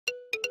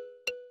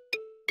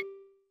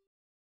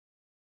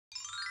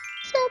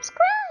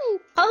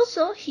subscribe.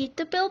 Also, hit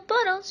the bell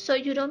button so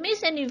you don't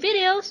miss any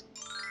videos.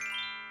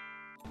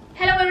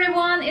 Hello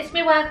everyone, it's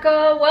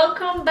Miwako.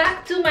 Welcome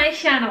back to my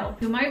channel.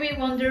 You might be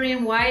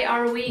wondering why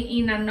are we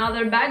in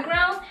another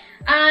background.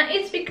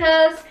 It's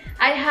because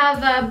I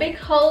have a big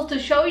haul to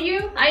show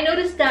you. I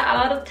noticed that a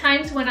lot of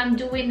times when I'm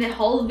doing the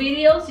haul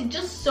videos, it's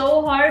just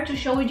so hard to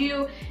show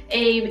you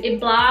a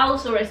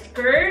blouse or a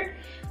skirt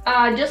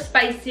just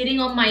by sitting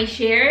on my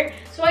chair.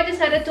 So I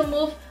decided to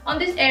move on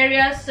this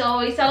area so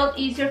it's a lot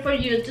easier for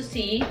you to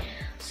see.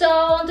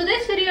 So in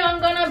today's video,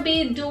 I'm gonna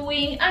be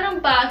doing an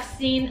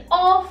unboxing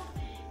of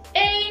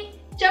a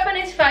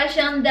Japanese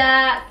fashion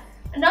that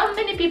not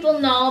many people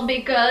know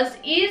because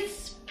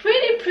it's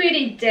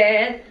pretty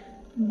dead,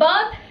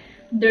 but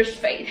there's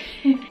faith.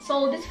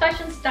 So this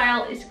fashion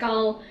style is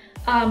called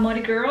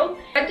Mori Girl.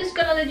 I'm just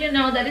gonna let you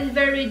know that it's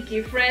very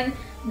different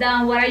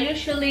than what I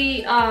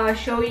usually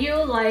show you.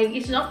 Like,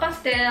 it's not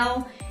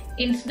pastel,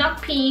 it's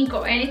not pink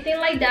or anything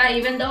like that,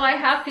 even though I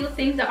have few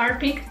things that are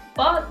pink,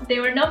 but they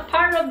were not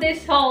part of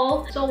this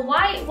haul. So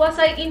why was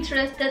I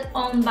interested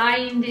on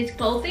buying this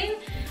clothing?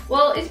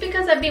 Well, it's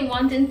because I've been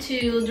wanting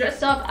to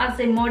dress up as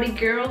a Mori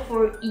girl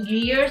for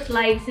years,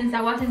 like since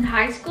I was in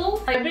high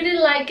school. I really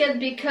like it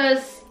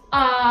because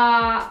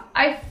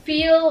I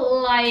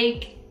feel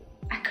like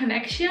a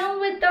connection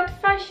with that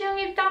fashion,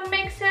 if that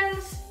makes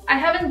sense. I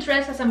haven't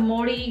dressed as a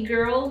Mori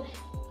girl,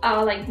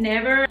 like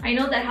never. I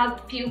know that I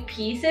have few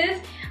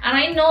pieces, and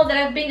I know that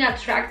I've been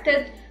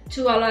attracted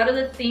to a lot of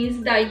the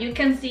things that you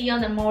can see on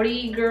the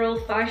Mori girl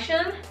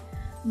fashion,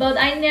 but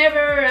I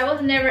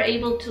was never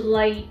able to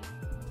like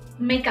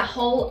make a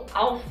whole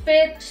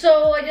outfit.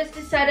 So I just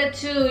decided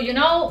to, you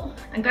know,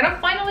 I'm gonna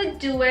finally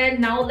do it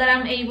now that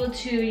I'm able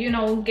to, you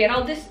know, get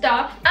all this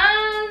stuff.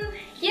 And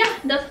yeah,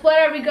 that's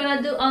what we're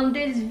gonna do on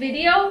this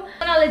video.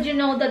 I'm gonna let you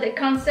know that the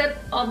concept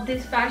of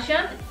this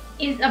fashion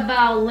is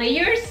about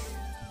layers,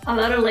 a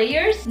lot of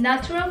layers,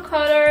 natural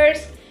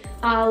colors,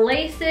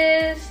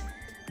 laces,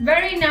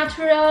 very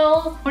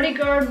natural. Mori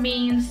girl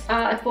means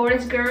a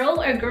forest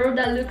girl, a girl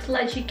that looks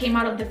like she came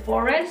out of the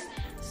forest.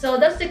 So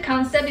that's the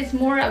concept. It's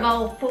more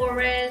about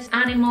forest,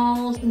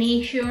 animals,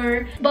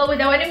 nature. But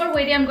without any more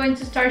waiting, I'm going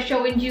to start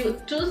showing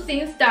you two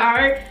things that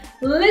are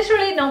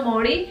literally no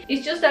Mori.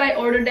 It's just that I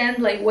ordered them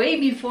like way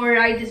before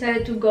I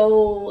decided to go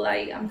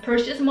like and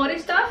purchase Mori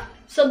stuff.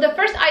 So the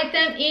first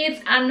item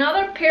is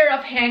another pair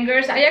of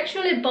hangers. I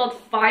actually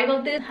bought 5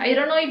 of these. I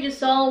don't know if you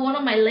saw one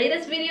of my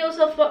latest videos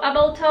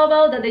about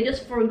Taobao that they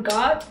just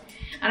forgot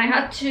and I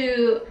had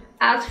to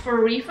ask for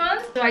a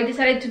refund. So I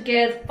decided to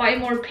get 5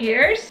 more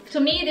pairs. To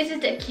me, this is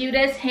the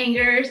cutest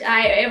hangers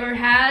I ever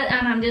had,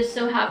 and I'm just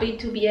so happy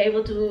to be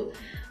able to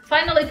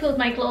finally put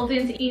my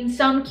clothing in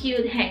some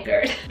cute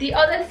hangers. The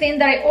other thing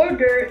that I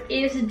ordered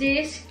is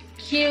this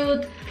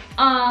cute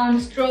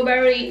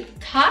strawberry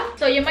top.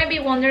 So you might be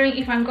wondering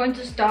if I'm going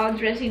to start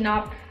dressing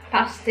up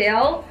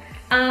pastel,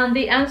 and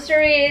the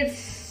answer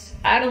is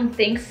I don't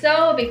think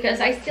so, because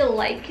I still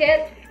like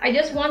it. I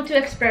just want to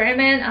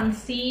experiment and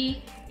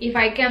see if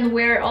I can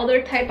wear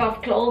other type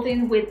of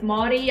clothing with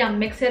Mori and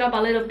mix it up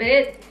a little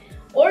bit,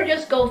 or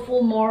just go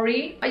full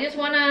Mori. I just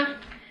wanna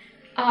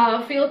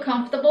feel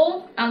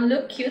comfortable and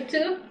look cute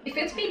too. It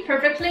fits me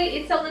perfectly.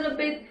 It's a little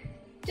bit,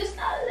 just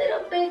a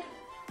little bit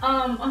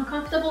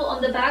uncomfortable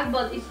on the back,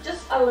 but it's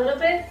just a little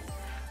bit.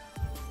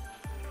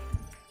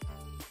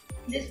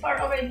 This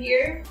part over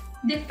here.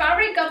 The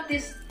fabric of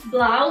this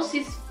blouse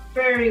is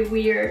very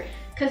weird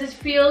because it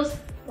feels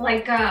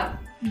like a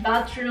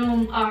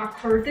bathroom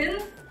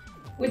curtain,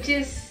 which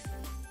is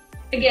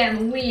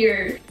again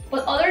weird.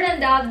 But other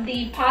than that,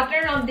 the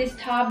pattern of this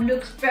top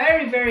looks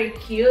very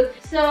cute.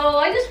 So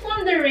I just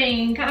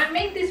wondering, can I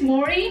make this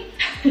Mori?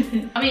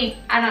 I mean,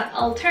 an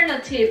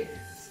alternative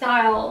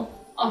style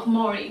of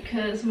Mori,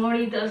 because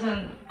Mori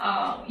doesn't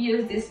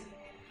use this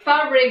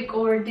fabric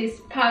or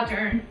this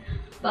pattern.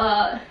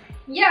 But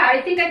yeah,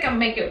 I think I can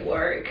make it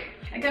work.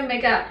 I can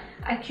make a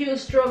cute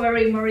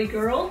strawberry Mori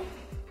girl.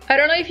 I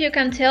don't know if you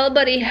can tell,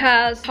 but it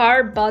has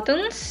hard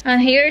buttons,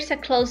 and here's a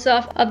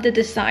close-up of the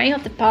design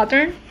of the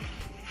pattern,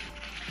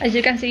 as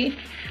you can see.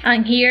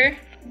 And here,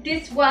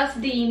 this was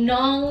the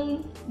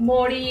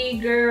non-Mori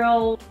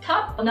girl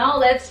top. Now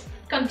let's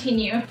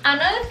continue.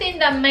 Another thing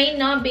that may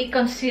not be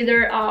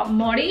considered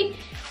Mori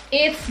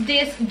is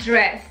this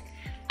dress.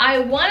 I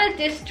wanted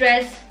this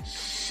dress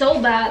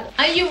so bad,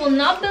 and you will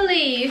not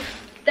believe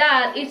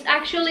that it's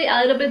actually a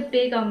little bit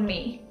big on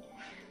me.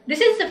 This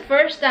is the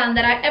first time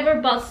that I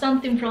ever bought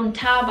something from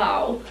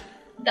Taobao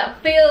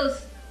that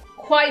feels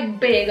quite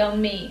big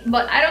on me,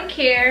 but I don't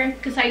care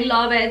because I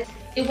love it.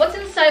 It was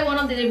inside one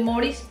of the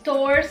Mori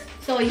stores,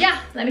 so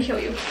yeah, let me show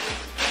you.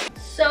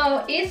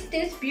 So it's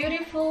this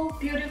beautiful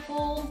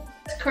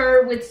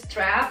skirt with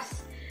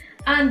straps,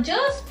 and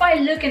just by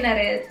looking at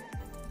it,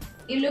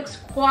 it looks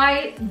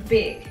quite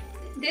big.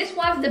 This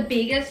was the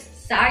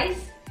biggest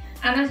size,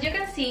 and as you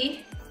can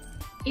see,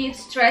 it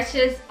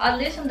stretches, at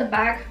least on the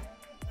back,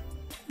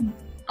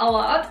 a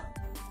lot.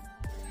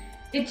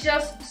 It's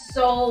just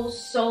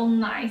so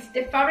nice.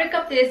 The fabric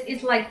of this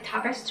is like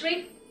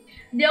tapestry.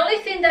 The only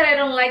thing that I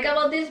don't like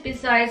about this,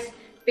 besides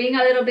being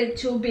a little bit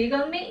too big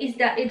on me is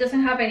that it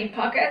doesn't have any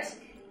pockets,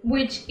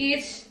 which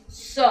is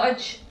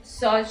such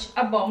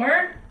a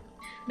bummer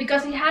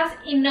because it has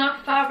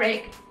enough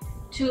fabric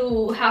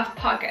to have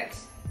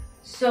pockets.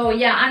 So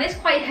yeah, and it's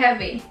quite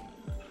heavy.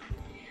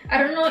 I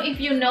don't know if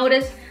you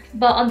noticed,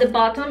 but on the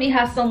bottom it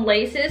has some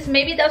laces.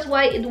 Maybe that's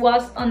why it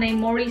was on a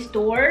Mori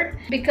store,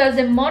 because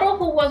the model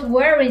who was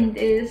wearing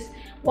this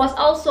was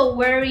also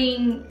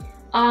wearing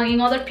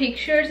in other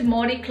pictures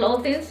Mori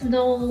clothing,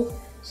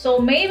 so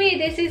maybe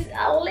this is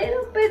a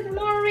little bit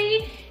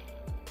Mori.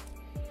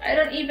 I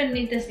don't even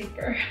need the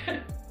zipper.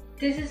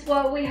 This is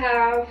what we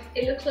have.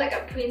 It looks like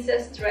a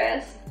princess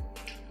dress.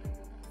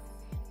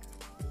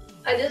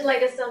 I just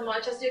like it so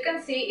much. As you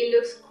can see, it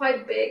looks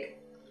quite big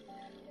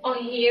on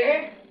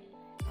here.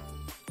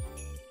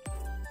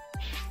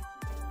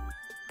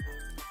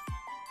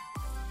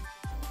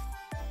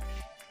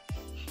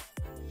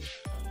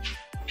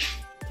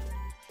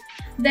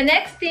 The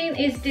next thing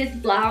is this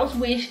blouse,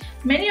 which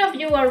many of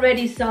you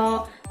already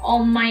saw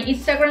on my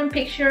Instagram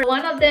picture.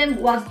 One of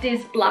them was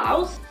this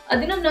blouse. I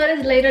didn't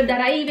notice later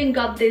that I even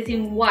got this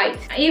in white,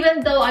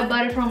 even though I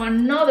bought it from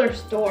another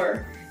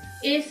store.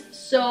 It's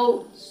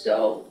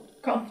so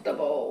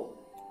comfortable,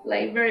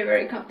 like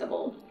very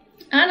comfortable.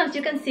 And as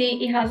you can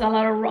see, it has a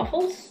lot of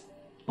ruffles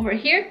over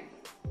here.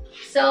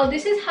 So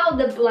this is how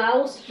the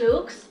blouse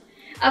looks.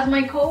 As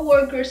my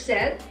co-worker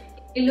said,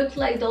 it looks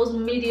like those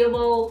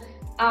medieval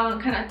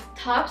kind of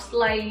tops,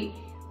 like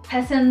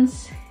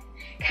peasants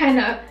kind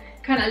of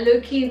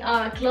looking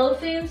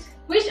clothing,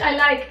 which I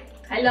like.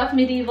 I love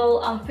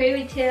medieval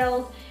fairy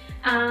tales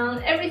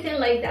and everything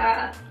like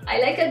that. I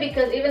like it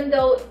because even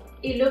though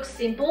it looks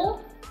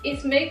simple,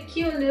 it makes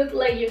you look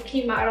like you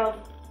came out of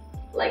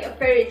like a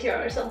fairy tale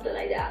or something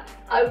like that.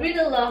 I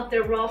really love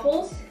the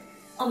ruffles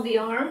on the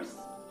arms.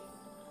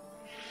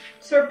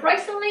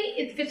 Surprisingly,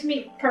 it fits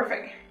me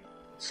perfect.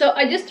 So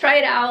I just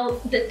tried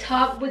out the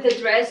top with the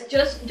dress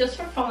just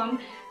for fun,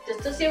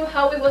 just to see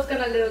how it was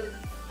gonna look.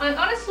 And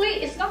honestly,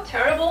 it's not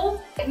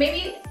terrible.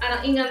 Maybe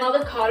in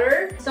another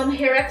color, some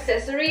hair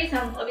accessories,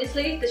 and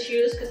obviously the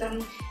shoes because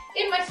I'm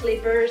in my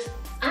slippers.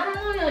 I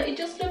don't know, it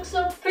just looks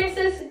so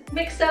princess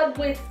mixed up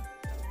with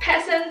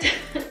peasant.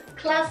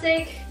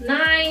 Classic,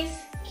 nice,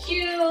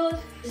 cute.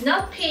 It's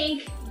not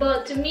pink,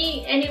 but to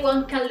me,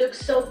 anyone can look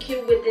so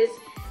cute with this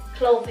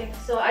clothing.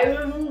 So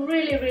I'm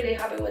really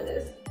happy with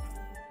this.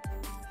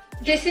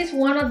 This is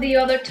one of the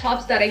other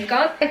tops that I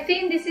got. I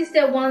think this is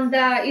the one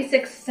that is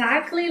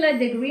exactly like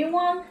the green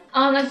one.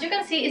 As you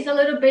can see, it's a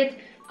little bit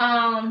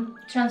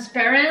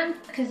transparent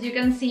because you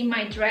can see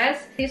my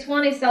dress. This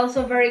one is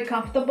also very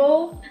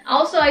comfortable.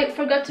 Also, I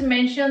forgot to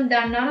mention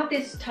that none of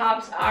these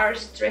tops are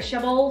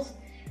stretchables.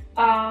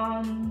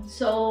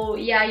 So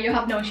yeah, you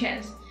have no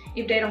chance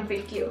if they don't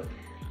fit you.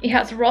 It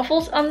has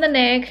ruffles on the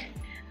neck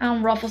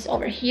and ruffles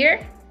over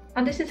here.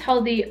 And this is how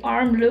the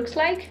arm looks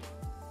like.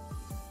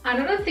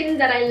 Another thing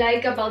that I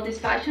like about this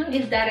fashion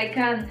is that I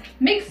can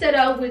mix it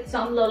up with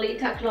some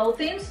Lolita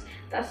clothing.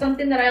 That's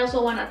something that I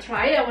also want to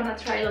try. I want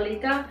to try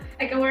Lolita.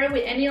 I can wear it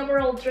with any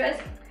overall dress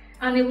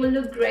and it will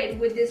look great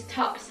with these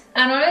tops.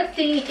 Another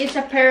thing is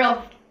a pair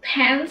of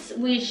pants,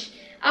 which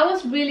I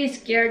was really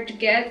scared to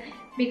get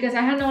because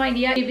I had no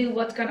idea if it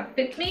was gonna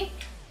fit me.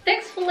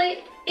 Thankfully,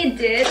 it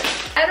did.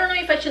 I don't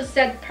know if I should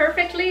say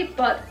perfectly,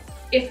 but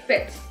it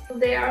fits.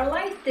 They are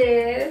like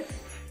this.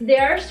 They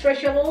are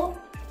stretchable.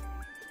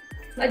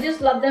 I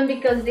just love them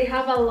because they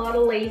have a lot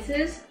of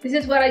laces. This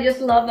is what I just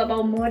love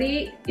about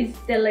Mori. It's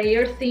the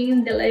layer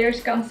thing, the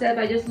layers concept.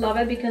 I just love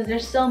it because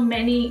there's so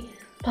many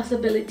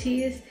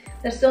possibilities.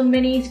 There's so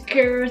many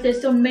skirts,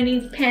 there's so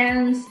many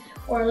pants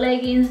or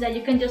leggings that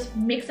you can just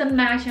mix and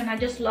match, and I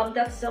just love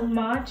that so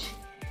much.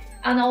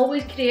 And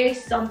always create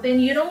something.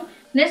 You don't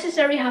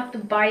necessarily have to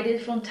buy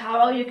this from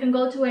Taobao. You can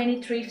go to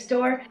any thrift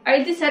store.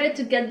 I decided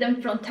to get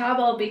them from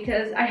Taobao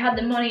because I had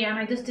the money and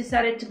I just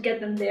decided to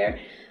get them there.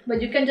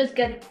 But you can just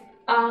get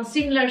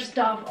similar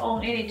stuff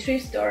on any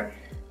thrift store.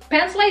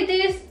 Pants like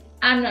this,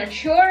 I'm not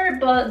sure,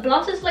 but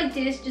blouses like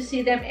this, you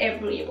see them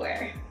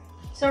everywhere.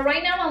 So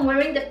right now I'm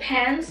wearing the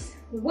pants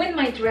with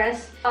my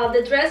dress.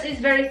 The dress is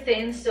very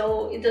thin,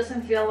 so it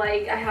doesn't feel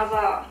like I have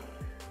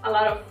a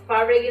lot of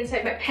fabric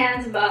inside my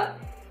pants, but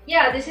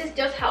yeah, this is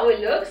just how it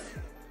looks.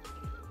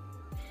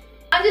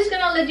 I'm just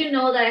gonna let you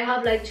know that I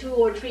have like 2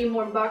 or 3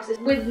 more boxes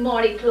with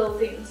Mori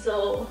clothing.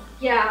 So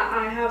yeah,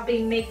 I have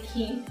been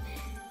making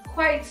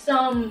quite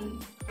some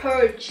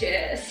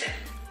purchase.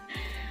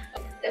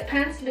 The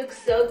pants look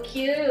so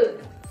cute.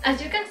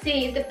 As you can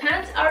see, the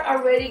pants are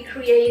already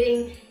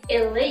creating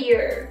a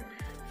layer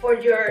for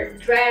your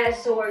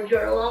dress or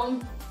your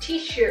long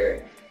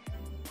t-shirt.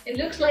 It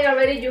looks like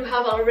already you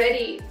have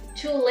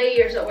 2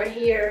 layers over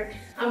here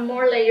and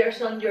more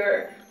layers on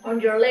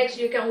your legs.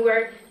 You can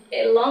wear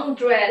a long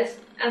dress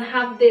and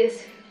have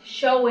this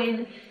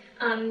showing.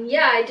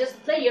 Yeah, I just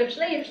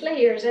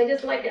layers. I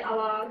just like it a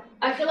lot.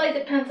 I feel like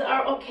the pants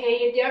are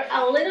okay. They're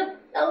a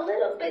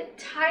little bit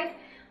tight,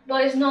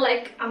 but it's not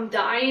like I'm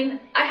dying.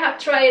 I have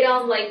tried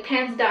on like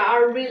pants that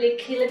are really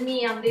killing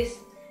me, and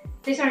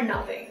these are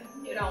nothing,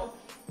 you know.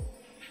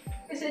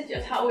 This is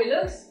just how it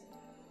looks.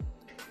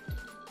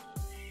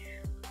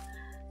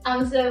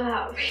 I'm so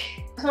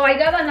happy. So I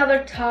got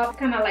another top,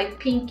 kind of like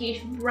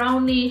pinkish,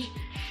 brownish,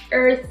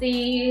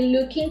 earthy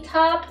looking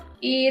top.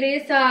 It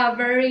is a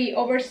very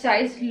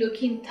oversized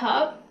looking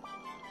top,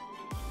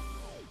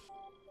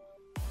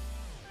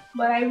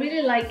 but I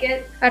really like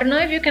it. I don't know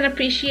if you can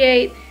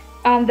appreciate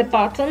the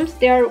bottoms.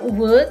 They are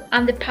wood,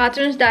 and the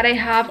patterns that I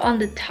have on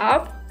the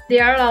top,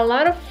 there are a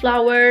lot of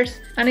flowers,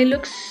 and it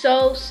looks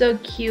so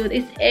cute.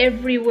 It's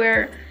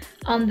everywhere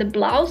on the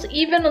blouse,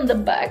 even on the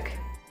back.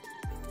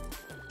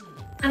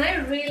 And I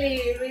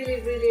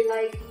really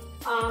like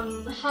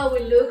how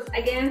it looks.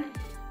 Again,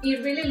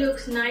 it really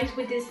looks nice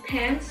with these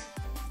pants.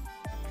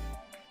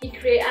 You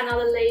create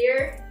another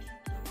layer.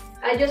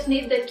 I just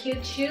need the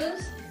cute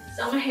shoes,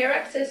 some hair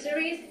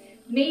accessories,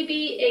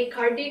 maybe a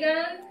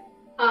cardigan,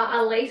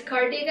 a lace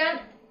cardigan,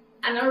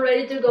 and I'm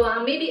ready to go,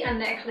 and maybe a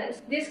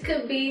necklace. This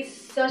could be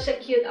such a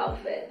cute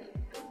outfit.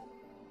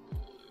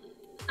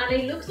 And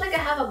it looks like I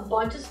have a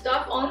bunch of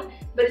stuff on,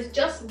 but it's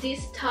just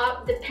this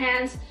top, the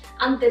pants,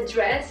 and the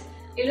dress.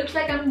 It looks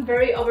like I'm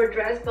very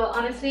overdressed, but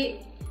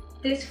honestly,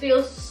 this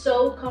feels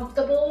so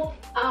comfortable.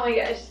 Oh my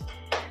gosh.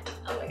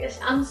 Oh my gosh,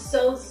 I'm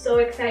so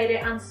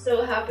excited. I'm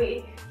so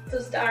happy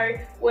to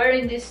start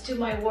wearing this to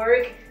my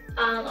work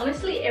and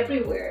honestly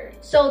everywhere.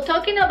 So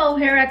talking about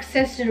hair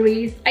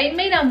accessories, I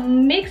made a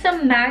mix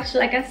and match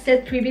like I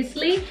said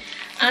previously,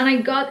 and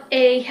I got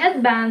a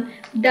headband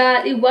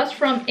that it was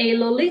from a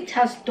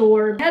Lolita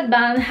store. The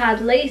headband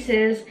had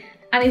laces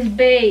and it's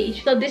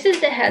beige. So this is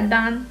the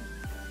headband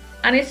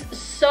and it's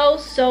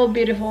so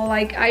beautiful.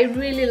 Like, I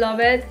really love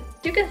it.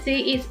 You can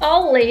see it's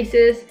all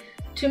laces.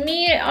 To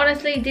me,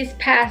 honestly, this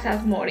pass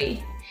as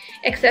Mori,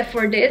 except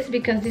for this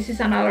because this is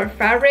another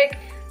fabric.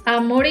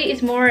 Mori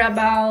is more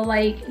about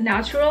like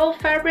natural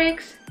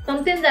fabrics.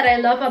 Something that I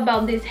love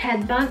about this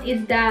headband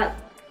is that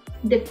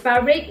the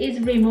fabric is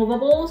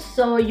removable,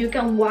 so you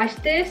can wash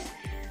this.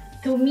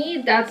 To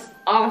me, that's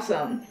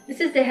awesome.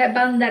 This is the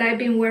headband that I've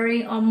been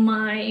wearing on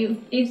my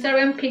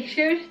Instagram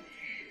pictures.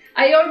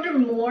 I ordered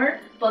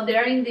more, but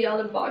they're in the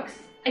other box.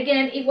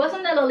 Again, it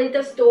wasn't a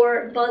Lolita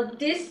store, but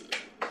this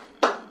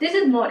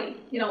is Mori,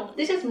 you know,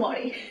 this is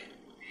Mori.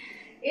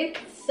 It's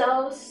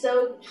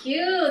so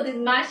cute. It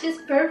matches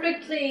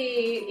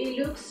perfectly. It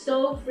looks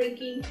so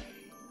freaking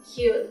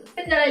cute. The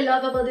thing that I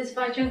love about this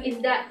fashion is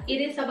that it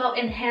is about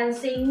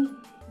enhancing,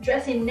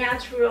 dressing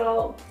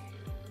natural,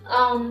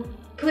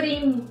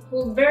 putting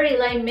very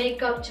light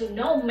makeup to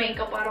no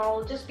makeup at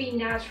all, just be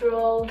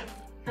natural.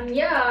 And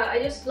yeah, I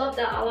just love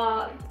that a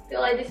lot. I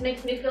feel like this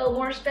makes me feel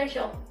more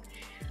special.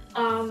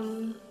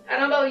 I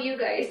don't know about you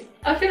guys.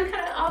 I feel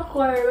kind of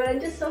awkward, but I'm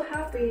just so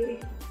happy.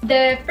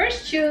 The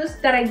first shoes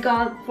that I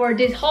got for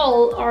this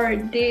haul are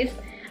these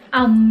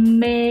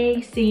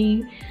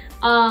amazing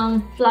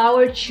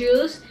flowered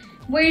shoes,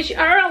 which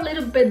are a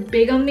little bit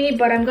big on me,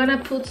 but I'm gonna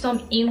put some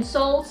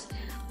insoles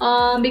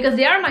because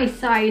they are my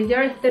size. They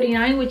are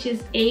 39, which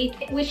is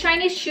 8. With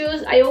Chinese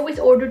shoes, I always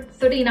ordered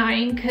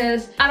 39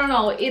 because I don't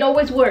know, it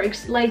always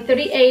works. Like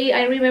 38,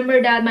 I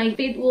remember that my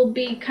feet will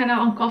be kind of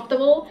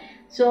uncomfortable.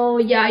 So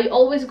yeah, I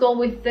always go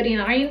with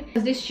 39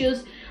 because these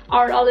shoes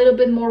are a little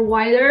bit more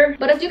wider.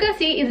 But as you can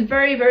see, it's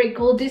very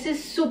cool. This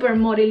is super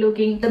Mori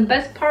looking. The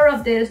best part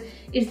of this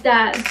is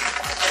that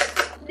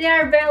they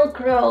are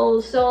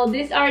Velcro. So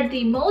these are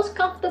the most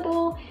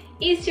comfortable,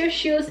 easier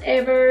shoes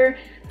ever.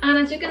 And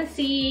as you can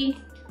see,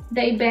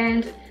 they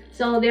bend.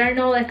 So they are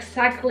not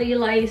exactly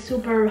like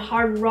super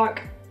hard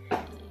rock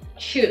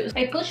shoes.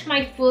 I pushed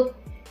my foot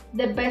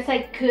the best I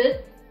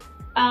could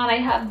and I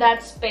have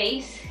that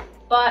space.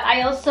 But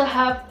I also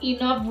have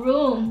enough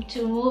room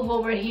to move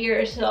over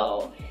here,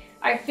 so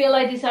I feel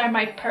like these are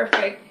my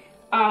perfect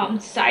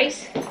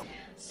size.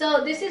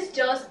 So this is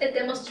just a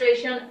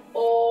demonstration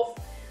of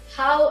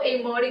how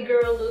a Mori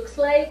girl looks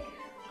like.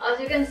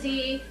 As you can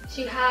see,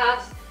 she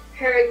has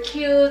her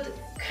cute,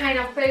 kind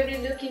of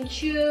favorite looking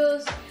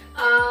shoes.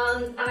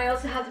 And I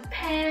also have the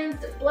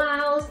pants, the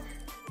blouse,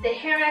 the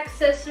hair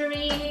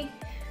accessory.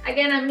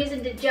 Again, I'm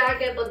missing the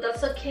jacket, but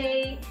that's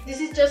okay. This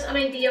is just an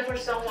idea for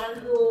someone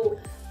who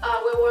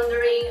we're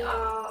wondering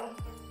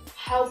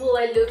how will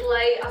I look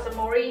like as a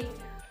Mori.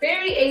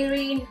 Very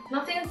airy,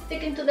 nothing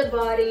sticking to the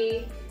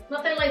body,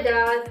 nothing like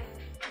that.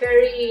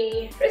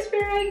 Very crispy,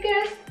 I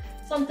guess,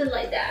 something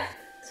like that.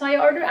 So I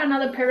ordered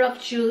another pair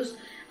of shoes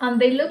and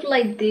they look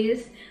like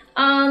this.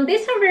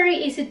 These are very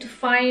easy to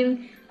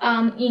find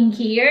in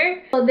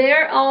here. So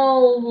they're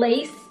all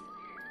lace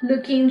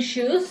looking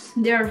shoes.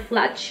 They're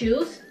flat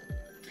shoes.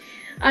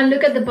 And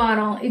look at the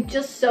bottom, it's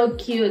just so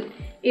cute.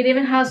 It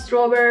even has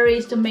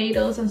strawberries,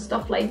 tomatoes, and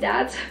stuff like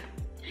that.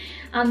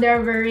 And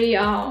they're very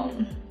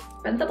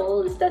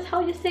bendable, is that how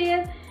you say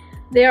it?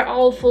 They're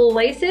all full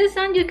laces,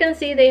 and you can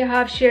see they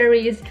have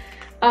cherries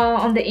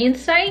on the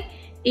inside.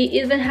 It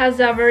even has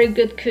a very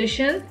good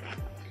cushion.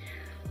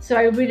 So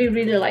I really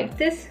like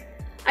this.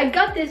 I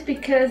got this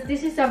because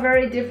this is a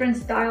very different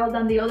style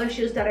than the other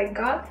shoes that I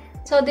got.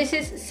 So this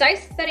is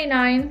size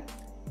 39.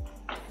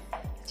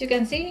 As you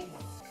can see,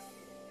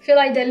 I feel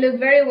like they look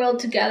very well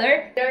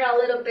together. They're a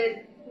little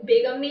bit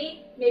big on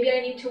me. Maybe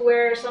I need to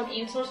wear some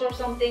insoles or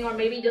something, or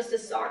maybe just the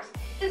socks.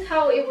 This is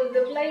how it would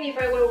look like if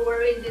I were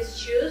wearing these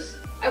shoes.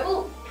 I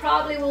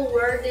probably will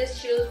wear these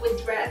shoes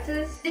with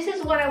dresses. This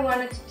is what I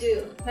wanted to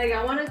do. Like,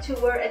 I wanted to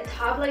wear a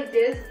top like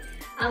this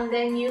and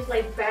then use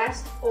like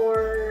vest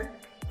or,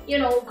 you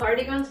know,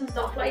 cardigans and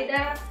stuff like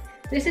that.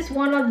 This is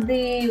one of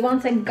the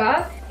ones I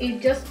got.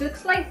 It just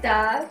looks like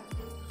that.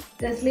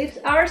 The sleeves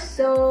are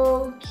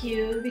so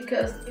cute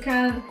because you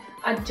can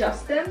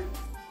adjust them.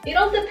 It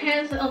all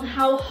depends on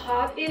how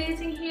hot it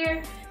is in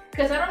here,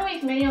 because I don't know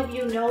if many of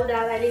you know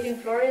that I live in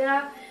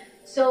Florida.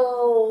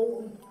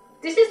 So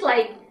this is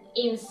like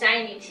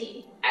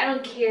insanity. I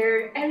don't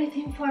care,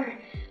 everything for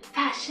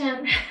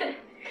fashion.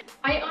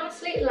 I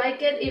honestly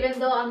like it, even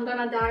though I'm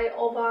gonna die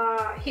of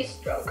a heat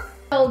stroke.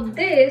 So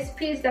this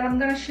piece that I'm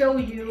gonna show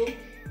you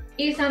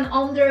is an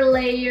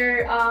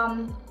underlayer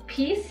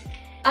piece.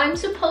 I'm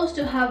supposed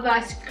to have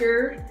a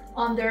skirt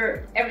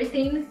under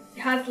everything. It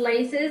has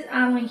laces,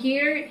 and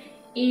here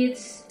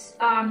it's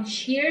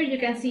sheer. You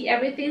can see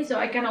everything, so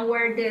I cannot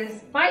wear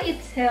this by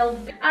itself.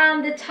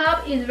 And the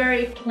top is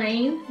very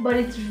plain, but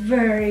it's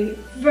very,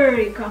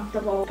 very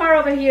comfortable. Part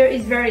over here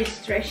is very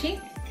stretchy.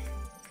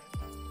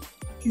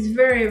 It's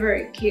very,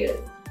 very cute.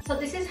 So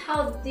this is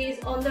how this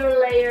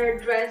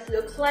underlayer dress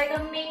looks like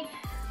on me.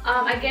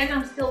 Again,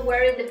 I'm still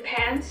wearing the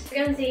pants.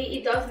 You can see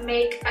it does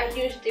make a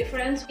huge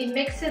difference. It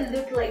makes it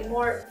look like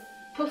more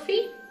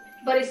puffy,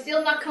 but it's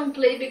still not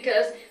complete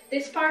because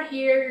this part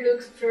here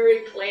looks very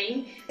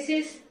plain. This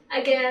is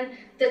again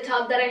the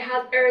top that I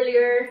had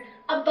earlier,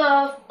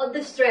 above of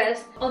the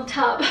dress, on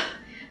top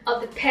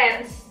of the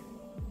pants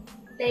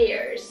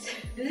layers.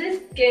 This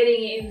is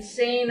getting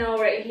insane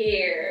over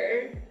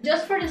here.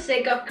 Just for the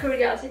sake of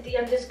curiosity,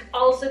 I'm just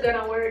also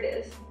gonna wear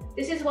this.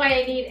 This is why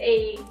I need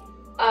a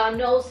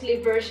no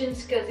sleeve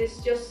versions, because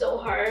it's just so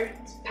hard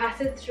to pass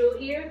it through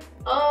here.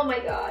 Oh my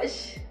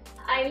gosh,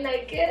 I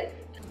like it.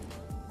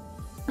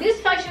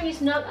 This fashion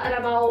is not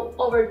about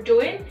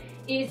overdoing.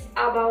 It's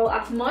about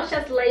as much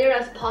as layer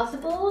as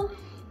possible.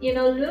 You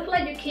know, look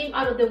like you came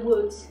out of the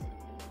woods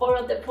or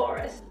of the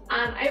forest.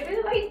 And I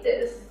really like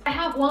this. I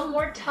have one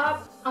more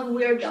top and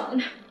we're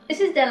done. This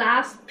is the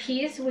last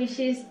piece, which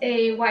is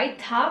a white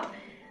top.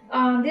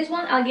 This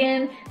one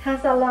again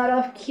has a lot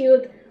of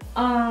cute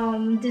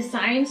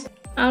designs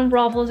and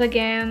ruffles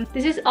again.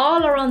 This is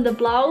all around the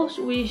blouse,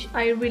 which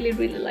I really,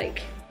 really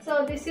like.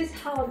 So this is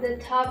how the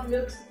top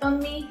looks on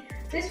me.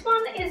 This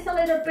one is a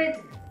little bit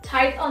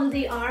tight on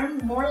the arm,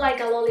 more like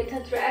a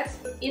Lolita dress.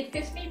 It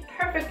fits me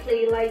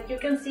perfectly, like you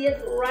can see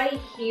it right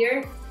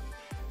here.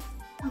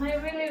 And I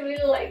really,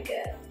 really like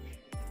it.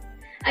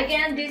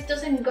 Again, this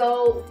doesn't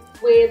go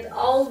with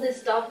all the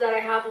stuff that I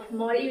have of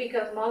Mori,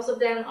 because most of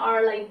them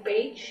are like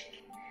beige.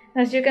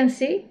 As you can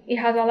see, it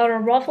has a lot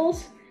of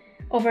ruffles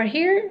over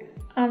here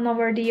and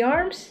over the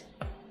arms,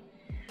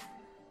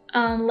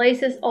 and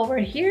laces over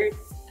here.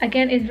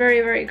 Again, it's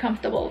very, very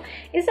comfortable.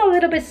 It's a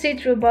little bit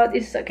see-through, but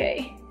it's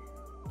okay.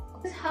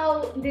 This is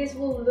how this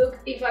will look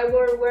if I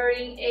were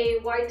wearing a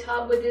white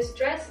top with this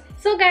dress.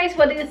 So guys,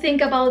 what do you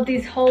think about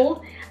this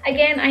haul?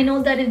 Again, I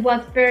know that it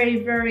was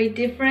very, very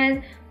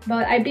different,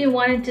 but I've been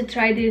wanting to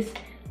try this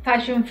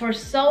fashion for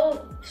so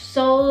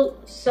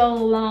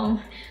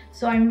long.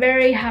 So I'm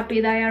very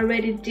happy that I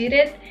already did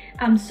it.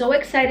 I'm so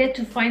excited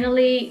to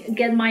finally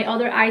get my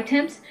other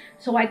items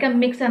so I can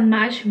mix and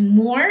match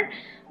more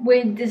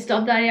with the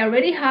stuff that I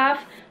already have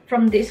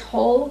from this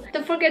haul.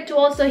 Don't forget to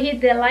also hit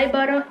the like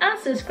button and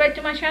subscribe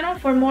to my channel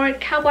for more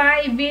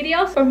kawaii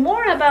videos or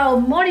more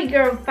about Mori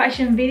Girl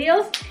fashion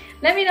videos.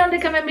 Let me know in the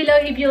comment below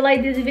if you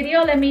like this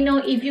video. Let me know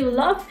if you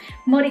love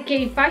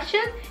Mori-kei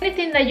fashion.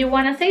 Anything that you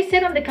want to say,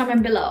 say on the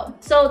comment below.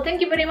 So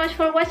thank you very much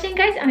for watching,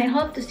 guys, and I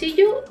hope to see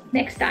you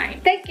next time.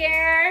 Take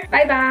care.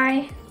 Bye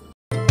bye.